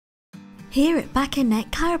Here at Back and Neck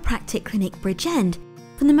Chiropractic Clinic Bridgend,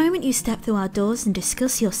 from the moment you step through our doors and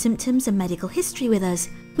discuss your symptoms and medical history with us,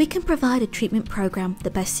 we can provide a treatment program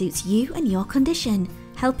that best suits you and your condition,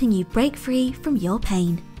 helping you break free from your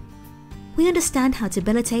pain. We understand how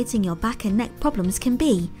debilitating your back and neck problems can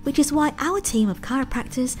be, which is why our team of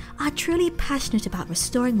chiropractors are truly passionate about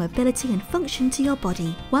restoring mobility and function to your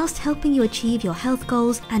body, whilst helping you achieve your health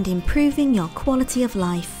goals and improving your quality of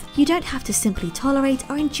life. You don't have to simply tolerate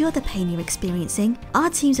or endure the pain you're experiencing. Our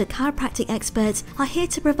teams of chiropractic experts are here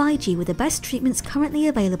to provide you with the best treatments currently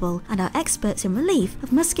available and are experts in relief of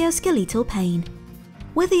musculoskeletal pain.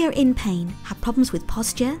 Whether you're in pain, have problems with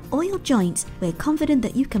posture, or your joints, we're confident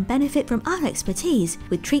that you can benefit from our expertise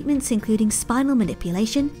with treatments including spinal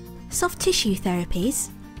manipulation, soft tissue therapies,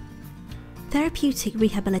 therapeutic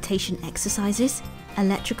rehabilitation exercises,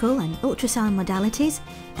 electrical and ultrasound modalities,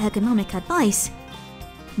 ergonomic advice,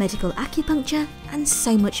 medical acupuncture, and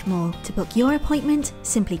so much more. To book your appointment,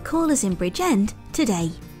 simply call us in Bridgend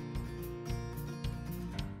today.